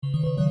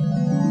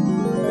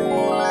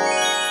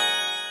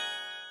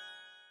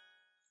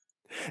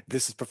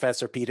This is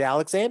Professor Pete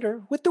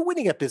Alexander with the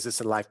Winning at Business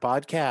and Life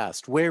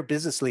podcast, where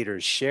business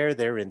leaders share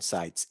their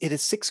insights. It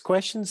is 6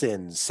 questions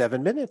in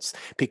 7 minutes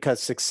because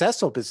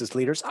successful business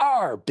leaders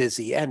are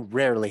busy and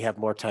rarely have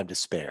more time to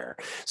spare.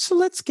 So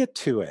let's get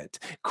to it.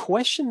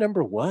 Question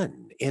number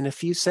one, in a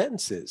few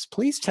sentences,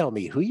 please tell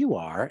me who you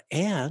are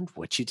and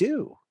what you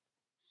do.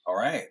 All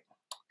right.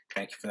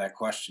 Thank you for that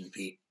question,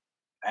 Pete.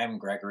 I am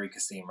Gregory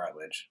Kasim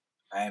Rutledge.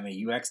 I am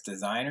a UX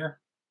designer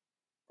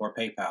for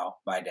PayPal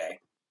by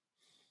day,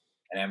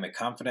 and I'm a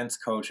confidence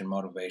coach and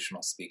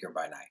motivational speaker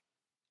by night.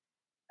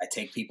 I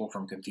take people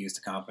from confused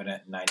to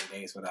confident in 90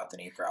 days without the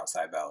need for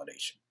outside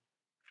validation.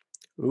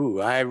 Ooh,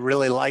 I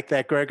really like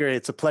that, Gregory.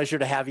 It's a pleasure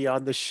to have you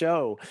on the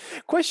show.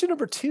 Question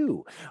number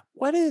two,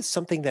 what is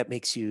something that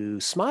makes you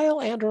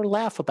smile and or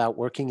laugh about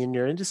working in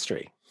your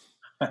industry?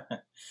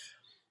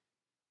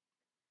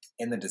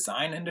 In the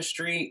design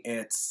industry,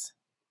 it's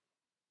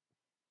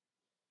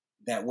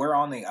that we're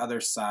on the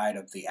other side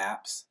of the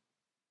apps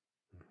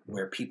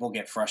where people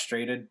get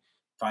frustrated,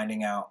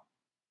 finding out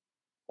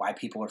why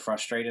people are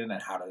frustrated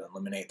and how to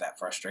eliminate that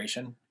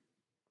frustration.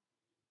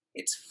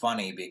 It's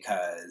funny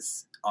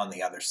because on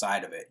the other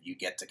side of it, you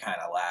get to kind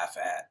of laugh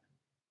at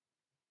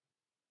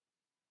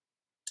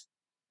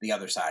the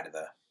other side of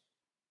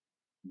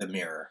the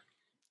mirror,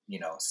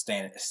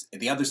 stand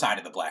the other side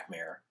of the black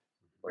mirror,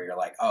 where you're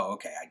like, oh,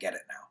 okay, I get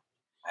it now.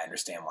 I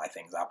understand why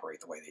things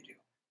operate the way they do.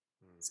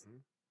 It's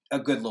a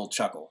good little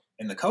chuckle.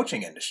 In the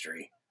coaching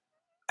industry,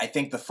 I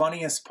think the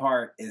funniest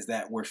part is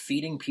that we're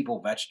feeding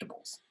people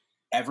vegetables.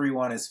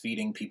 Everyone is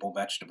feeding people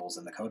vegetables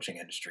in the coaching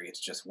industry. It's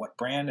just what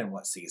brand and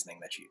what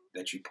seasoning that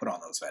you put on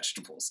those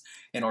vegetables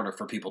in order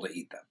for people to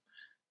eat them.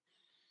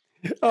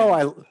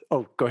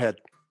 Go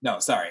ahead. No,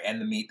 sorry, and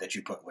the meat that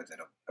you put with it,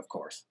 of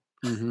course.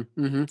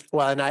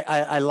 Well, and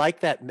I like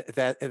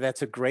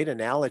that's a great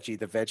analogy,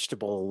 the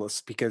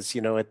vegetables, because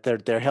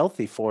they're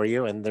healthy for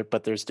you,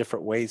 but there's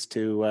different ways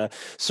to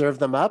serve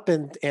them up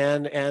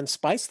and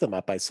spice them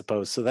up, I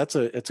suppose. So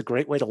it's a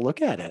great way to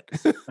look at it.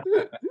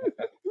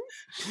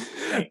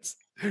 Thanks.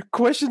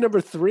 Question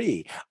number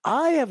three.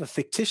 I have a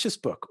fictitious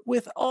book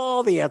with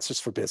all the answers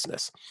for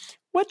business.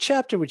 What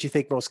chapter would you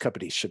think most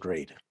companies should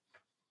read?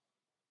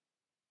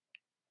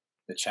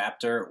 The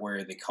chapter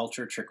where the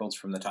culture trickles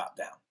from the top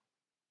down.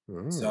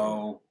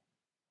 So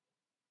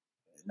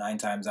 9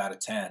 times out of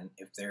 10,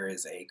 if there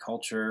is a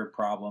culture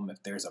problem,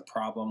 if there's a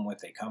problem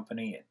with a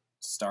company, it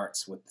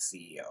starts with the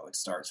CEO. It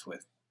starts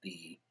with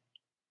the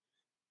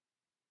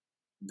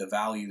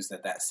values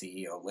that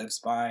CEO lives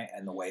by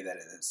and the way that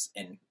it is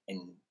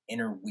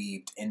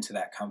interweaved into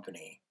that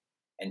company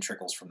and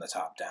trickles from the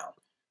top down.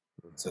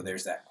 So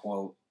there's that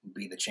quote,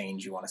 be the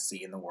change you want to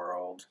see in the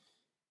world,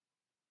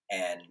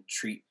 and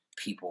treat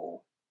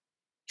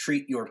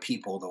your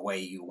people the way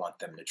you want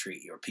them to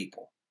treat your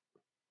people.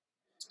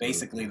 It's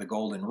basically the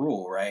golden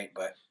rule, right?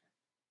 But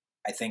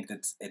I think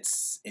that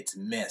it's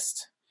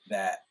missed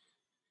that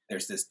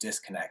there's this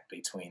disconnect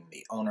between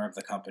the owner of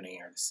the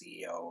company or the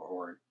CEO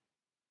or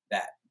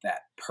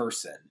that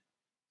person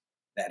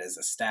that has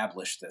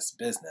established this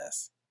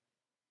business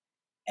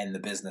and the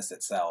business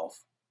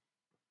itself,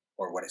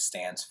 or what it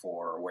stands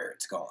for or where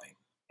it's going.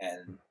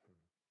 And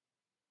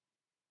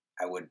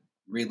I would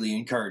really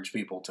encourage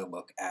people to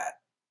look at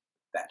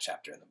that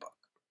chapter in the book.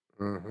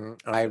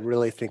 I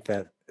really think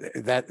that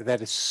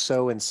is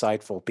so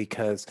insightful,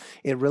 because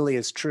it really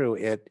is true.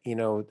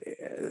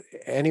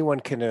 Anyone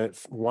can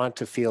want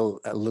to feel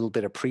a little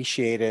bit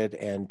appreciated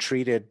and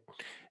treated,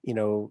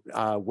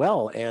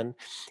 well, and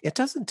it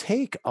doesn't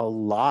take a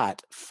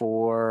lot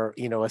for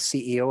a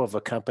CEO of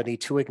a company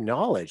to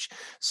acknowledge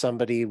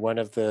somebody, one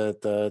of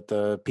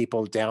the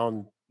people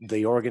down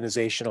the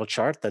organizational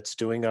chart that's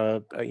doing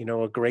a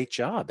great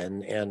job,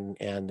 and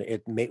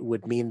it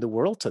would mean the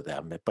world to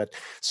them. But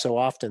so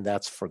often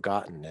that's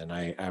forgotten, and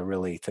I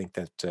really think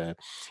that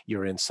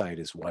your insight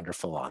is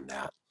wonderful on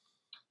that.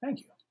 Thank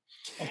you.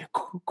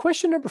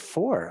 Question number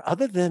four,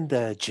 other than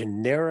the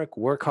generic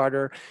work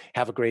harder,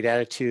 have a great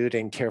attitude,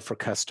 and care for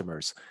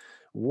customers,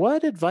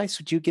 what advice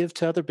would you give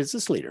to other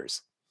business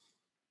leaders?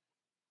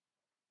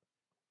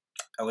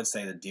 I would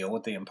say to deal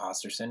with the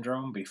imposter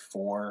syndrome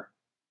before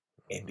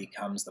it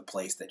becomes the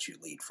place that you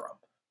lead from.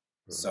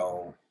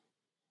 So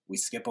we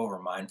skip over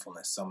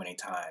mindfulness so many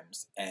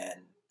times,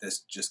 and this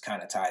just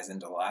kind of ties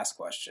into the last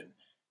question.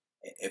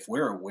 If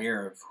we're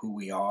aware of who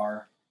we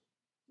are,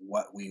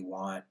 what we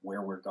want,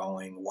 where we're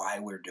going, why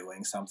we're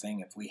doing something,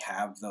 if we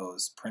have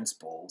those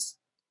principles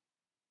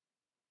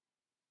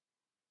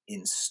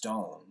in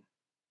stone,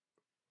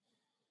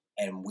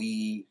 and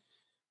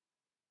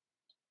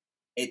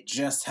it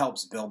just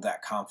helps build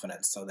that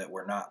confidence so that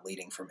we're not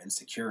leading from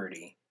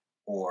insecurity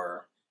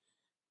or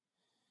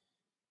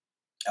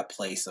a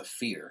place of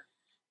fear.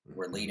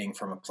 We're leading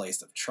from a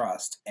place of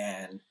trust.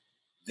 And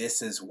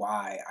this is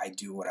why I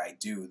do what I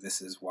do.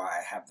 This is why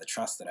I have the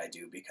trust that I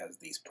do, because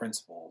these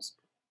principles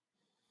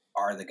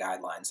are the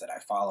guidelines that I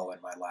follow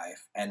in my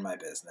life and my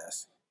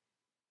business.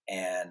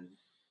 And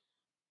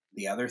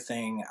the other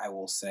thing I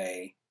will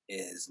say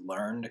is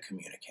learn to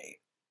communicate.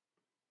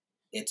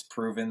 It's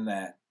proven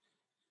that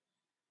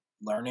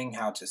learning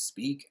how to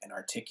speak and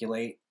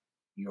articulate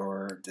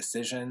your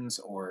decisions,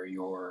 or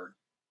your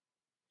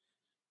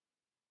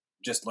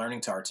just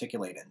learning to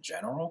articulate in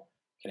general,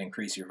 can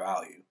increase your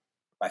value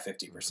by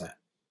 50%.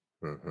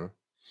 Mm-hmm. Um,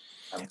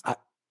 I, sorry.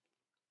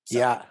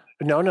 yeah.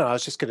 No, no, I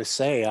was just going to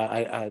say,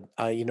 the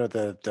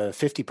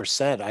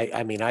 50%,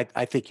 I mean,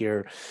 I think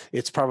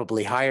it's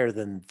probably higher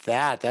than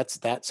that.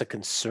 That's a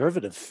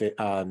conservative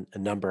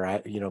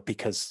number,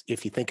 because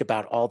if you think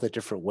about all the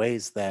different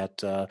ways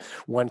that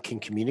one can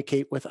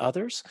communicate with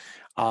others,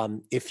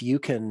 if you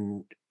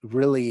can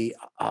really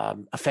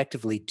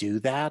effectively do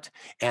that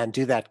and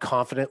do that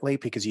confidently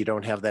because you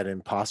don't have that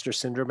imposter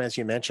syndrome, as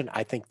you mentioned,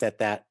 I think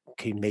that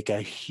can make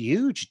a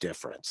huge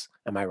difference.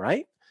 Am I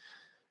right?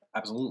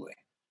 Absolutely.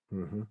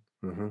 Hmm.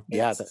 Hmm.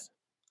 Yeah. It's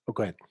Oh,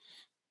 go ahead.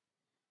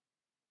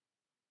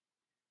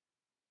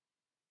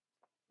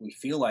 We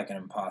feel like an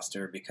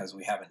imposter because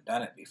we haven't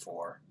done it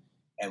before,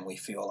 and we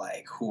feel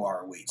like, who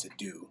are we to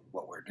do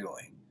what we're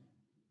doing?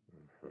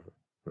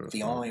 The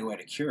Hmm. only way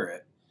to cure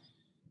it,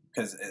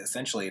 because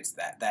essentially it's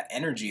that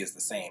energy is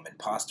the same: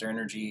 imposter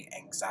energy,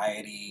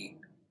 anxiety,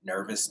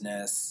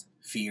 nervousness,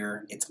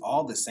 fear. It's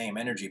all the same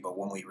energy, but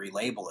when we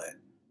relabel it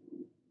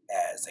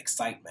as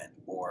excitement,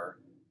 or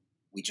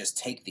we just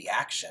take the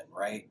action,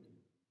 right,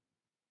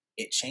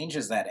 it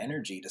changes that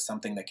energy to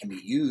something that can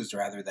be used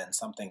rather than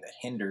something that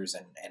hinders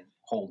and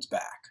holds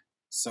back.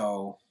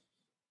 So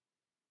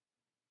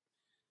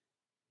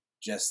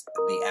just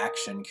the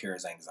action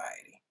cures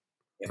anxiety.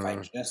 If I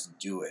just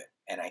do it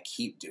and I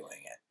keep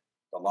doing it,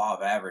 the law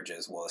of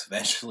averages will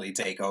eventually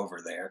take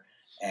over there,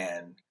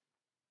 and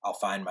I'll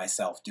find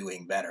myself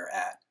doing better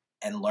at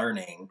and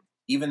learning.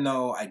 Even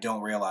though I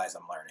don't realize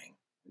I'm learning,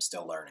 I'm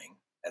still learning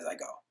as I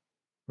go.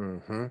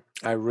 Hmm.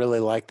 I really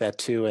like that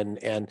too, and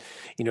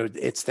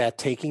it's that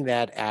taking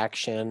that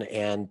action,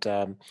 and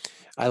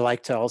I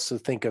like to also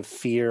think of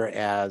fear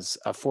as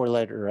a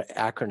four-letter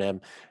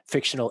acronym: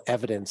 fictional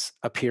evidence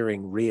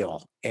appearing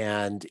real.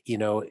 And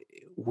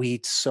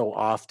we so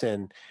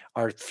often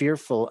are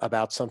fearful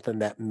about something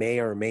that may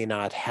or may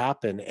not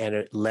happen, and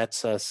it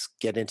lets us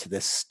get into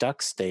this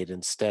stuck state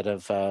instead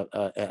of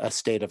a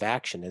state of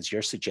action, as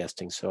you're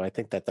suggesting. So I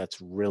think that that's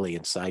really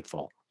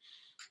insightful.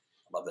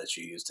 I love that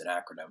you used an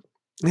acronym.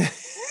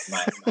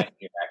 My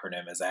favorite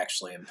acronym is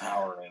actually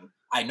empowering.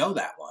 I know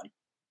that one.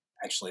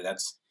 Actually,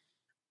 that's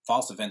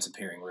false events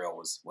appearing real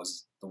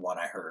was the one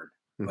I heard.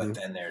 But Hmm.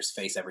 then there's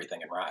face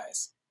everything and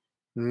rise.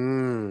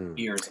 Mm.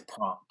 Fear is a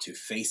prompt to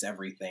face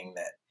everything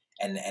that,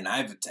 and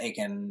I've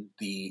taken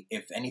the,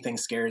 if anything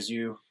scares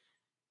you,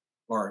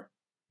 or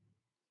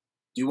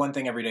do one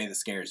thing every day that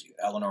scares you,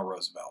 Eleanor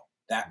Roosevelt.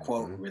 That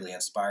quote Mhm. really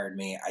inspired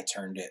me. I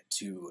turned it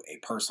to a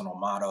personal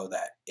motto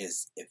that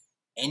is, if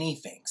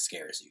anything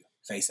scares you,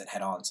 face it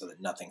head on so that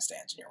nothing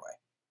stands in your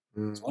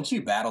way. So Mm. once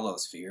you battle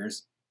those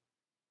fears,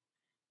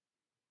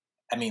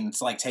 I mean,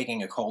 it's like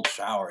taking a cold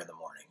shower in the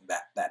morning.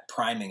 That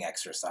priming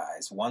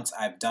exercise. Once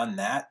I've done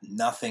that,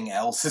 nothing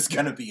else is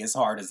going to be as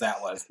hard as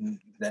that was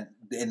in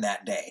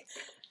that day.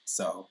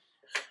 So,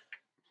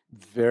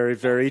 Very,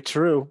 very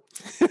true,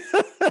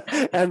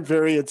 and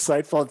very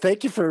insightful. And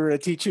thank you for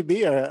teaching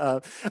me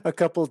a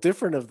couple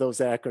different of those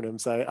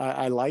acronyms.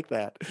 I like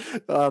that.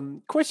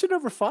 Question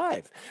number 5: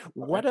 okay.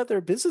 what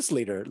other business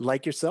leader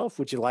like yourself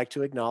would you like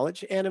to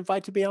acknowledge and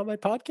invite to be on my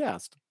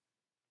podcast?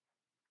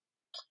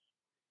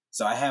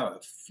 So I have a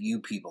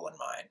few people in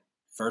mind.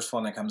 First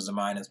one that comes to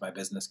mind is my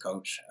business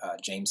coach,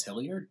 James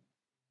Hilliard.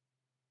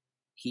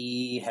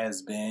 He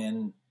has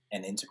been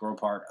an integral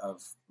part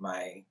of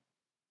my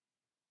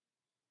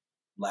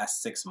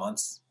last 6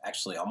 months,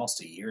 actually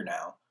almost a year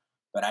now.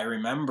 But I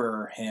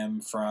remember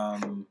him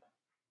from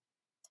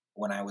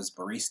when I was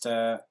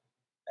barista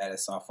at a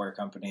software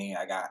company.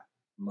 I got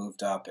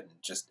moved up, and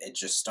it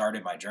just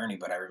started my journey.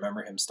 But I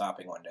remember him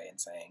stopping one day and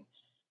saying,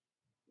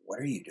 "What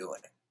are you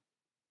doing?"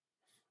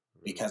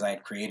 Because I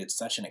had created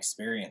such an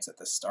experience at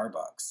the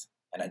Starbucks,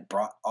 and I'd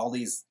brought all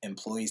these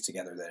employees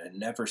together that had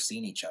never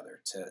seen each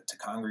other to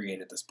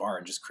congregate at this bar,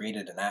 and just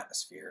created an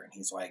atmosphere. And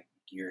he's like,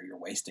 "You're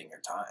wasting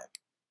your time."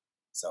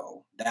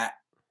 So that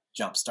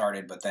jump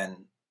started. But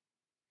then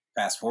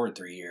fast forward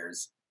 3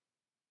 years,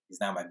 he's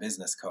now my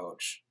business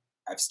coach.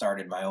 I've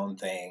started my own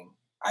thing.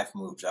 I've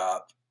moved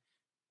up,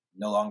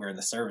 no longer in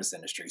the service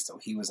industry. So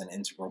he was an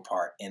integral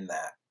part in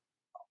that.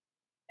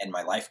 And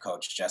my life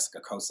coach,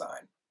 Jessica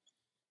Cosine.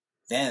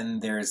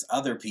 Then there's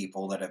other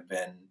people that have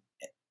been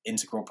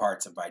integral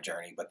parts of my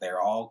journey, but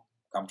they're all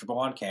comfortable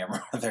on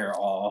camera. They're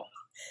all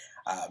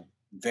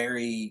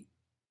very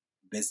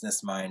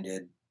business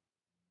minded,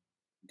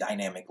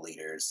 dynamic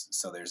leaders.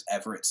 So there's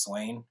Everett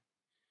Swain,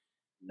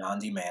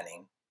 Nandi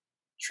Manning,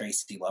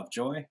 Tracy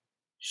Lovejoy,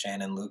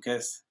 Shannon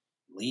Lucas,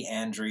 Lee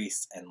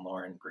Andrees, and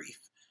Lauren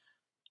Grief.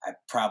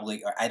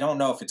 I don't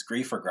know if it's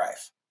Grief or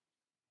Greif,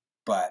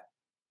 but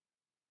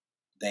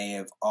they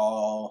have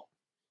all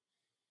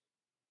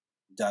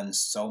done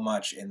so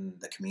much in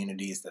the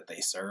communities that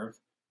they serve,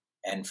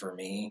 and for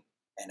me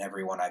and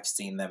everyone I've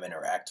seen them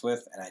interact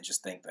with. And I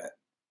just think that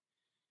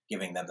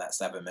giving them that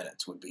 7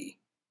 minutes would be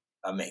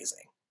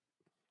amazing.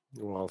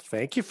 Well,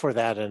 thank you for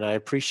that, and I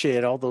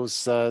appreciate all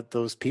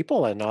those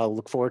people, and I'll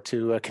look forward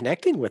to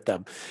connecting with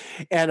them.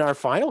 And our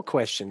final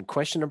question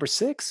number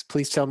 6.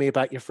 Please tell me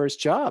about your first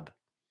job.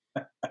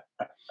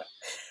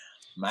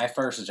 My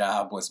first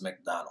job was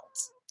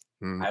McDonald's.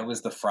 Mm. I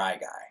was the fry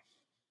guy.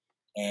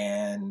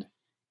 And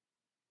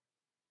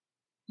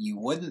you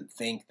wouldn't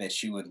think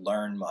that you would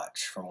learn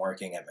much from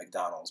working at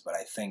McDonald's, but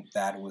I think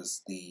that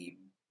was the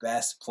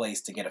best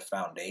place to get a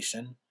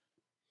foundation,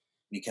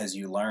 because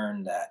you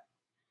learn that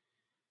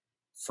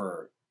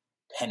for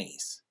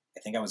pennies,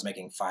 I think I was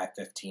making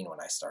 $5.15 when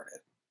I started.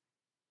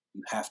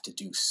 You have to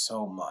do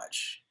so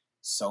much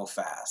so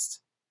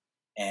fast,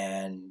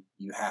 and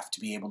you have to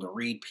be able to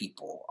read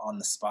people on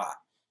the spot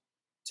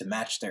to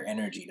match their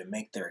energy, to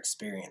make their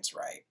experience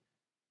right.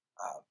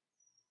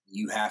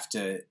 You have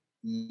to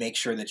make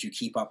sure that you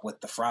keep up with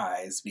the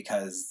fries,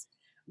 because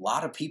a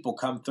lot of people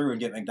come through and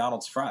get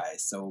McDonald's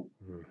fries. So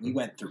we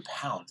went through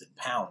pounds and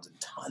pounds and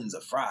tons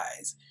of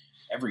fries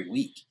every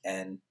week.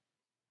 And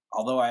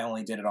although I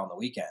only did it on the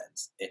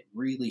weekends, it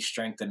really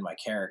strengthened my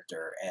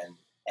character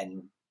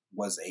and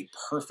was a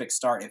perfect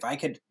start. If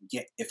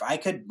I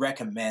could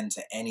recommend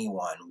to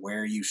anyone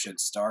where you should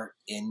start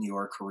in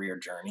your career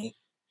journey,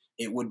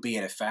 it would be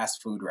at a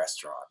fast food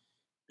restaurant,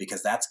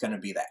 because that's going to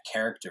be that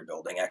character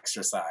building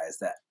exercise,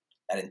 that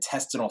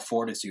intestinal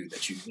fortitude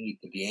that you need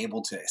to be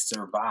able to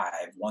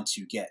survive once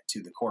you get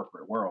to the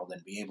corporate world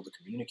and be able to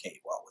communicate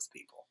well with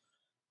people.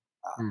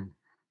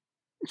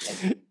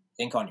 And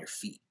think on your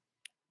feet.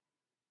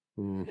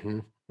 Mm-hmm.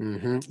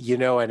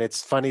 Mm-hmm. And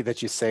it's funny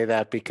that you say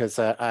that, because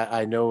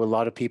I know a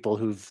lot of people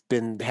who've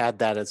had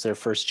that as their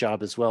first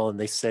job as well, and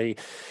they say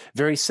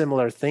very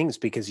similar things,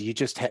 because you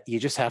just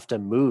have to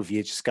move.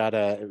 You just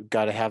gotta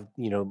have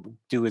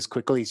do as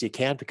quickly as you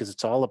can, because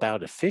it's all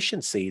about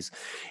efficiencies.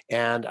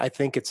 And I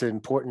think it's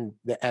important,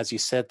 as you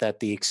said,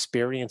 that the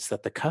experience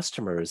that the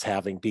customer is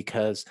having,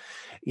 because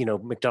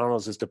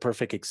McDonald's is the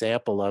perfect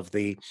example of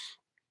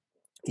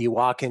you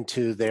walk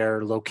into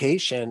their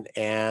location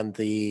and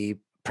the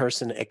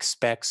person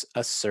expects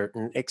a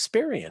certain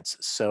experience,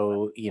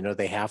 so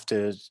they have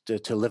to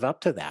live up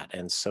to that.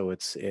 And so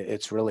it's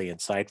really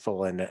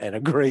insightful and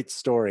a great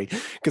story,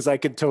 because I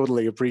can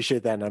totally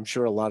appreciate that, and I'm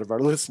sure a lot of our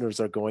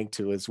listeners are going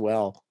to as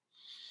well.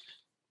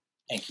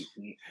 Thank you,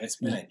 Pete. It's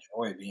been a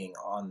joy being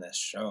on this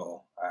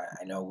show.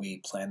 I know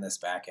we planned this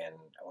back in,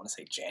 I want to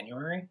say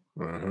January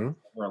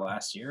or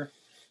last year,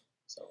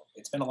 so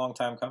it's been a long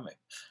time coming.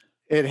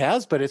 It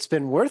has, but it's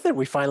been worth it.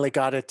 We finally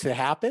got it to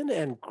happen.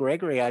 And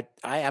Gregory, I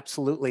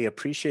absolutely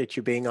appreciate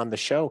you being on the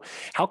show.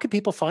 How can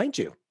people find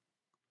you?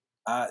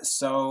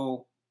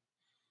 So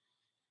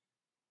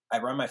I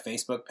run my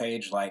Facebook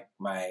page like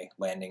my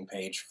landing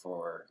page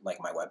for like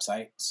my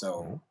website.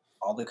 So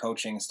all the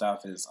coaching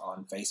stuff is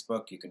on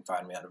Facebook. You can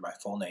find me under my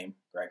full name,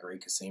 Gregory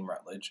Kasim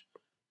Rutledge.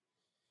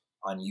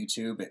 On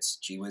YouTube, it's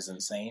GWiz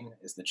Insane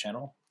is the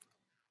channel.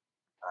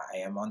 I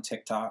am on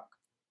TikTok,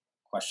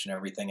 Question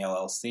Everything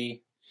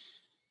LLC.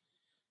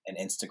 And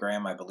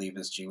Instagram, I believe,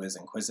 is GWiz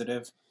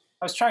Inquisitive.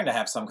 I was trying to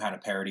have some kind of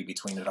parody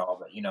between it all,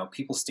 but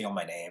people steal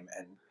my name,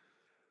 and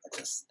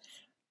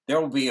there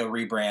will be a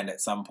rebrand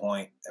at some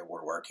point that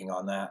we're working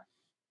on that.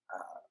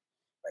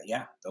 But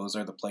yeah, those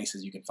are the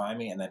places you can find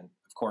me. And then,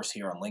 of course,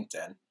 here on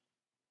LinkedIn,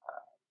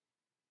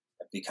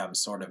 I've become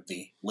sort of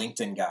the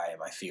LinkedIn guy in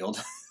my field.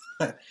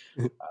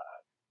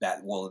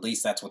 At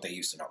least that's what they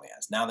used to know me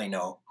as. Now they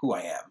know who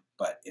I am,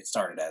 but it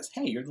started as,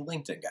 hey, you're the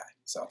LinkedIn guy.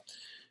 So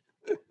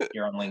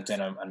you're on LinkedIn.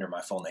 I'm under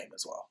my full name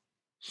as well.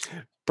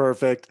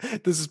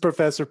 Perfect. This is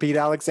Professor Pete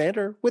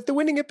Alexander with the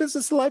Winning at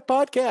Business Life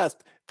podcast.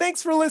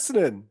 Thanks for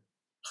listening.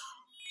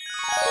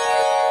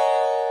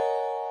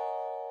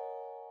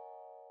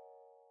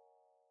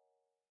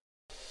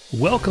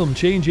 Welcome,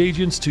 change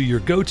agents, to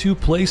your go-to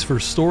place for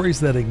stories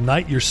that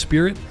ignite your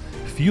spirit,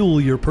 fuel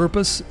your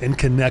purpose, and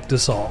connect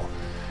us all.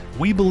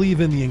 We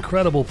believe in the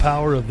incredible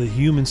power of the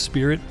human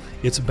spirit,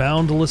 its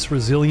boundless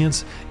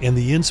resilience, and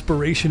the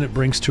inspiration it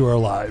brings to our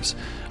lives.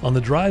 On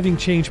the Driving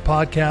Change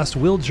podcast,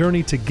 we'll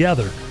journey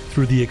together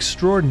through the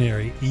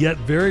extraordinary yet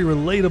very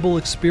relatable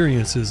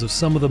experiences of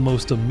some of the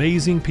most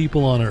amazing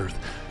people on earth.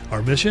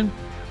 Our mission?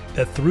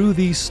 That through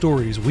these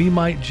stories, we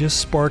might just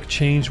spark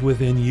change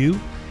within you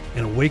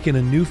and awaken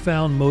a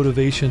newfound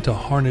motivation to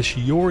harness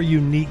your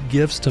unique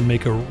gifts to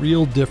make a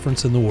real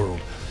difference in the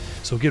world.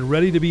 So get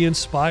ready to be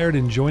inspired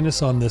and join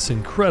us on this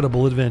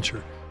incredible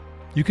adventure.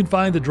 You can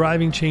find the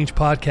Driving Change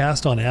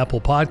podcast on Apple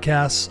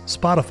Podcasts,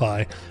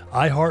 Spotify,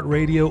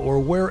 iHeartRadio, or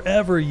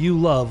wherever you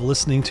love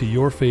listening to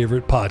your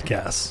favorite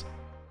podcasts.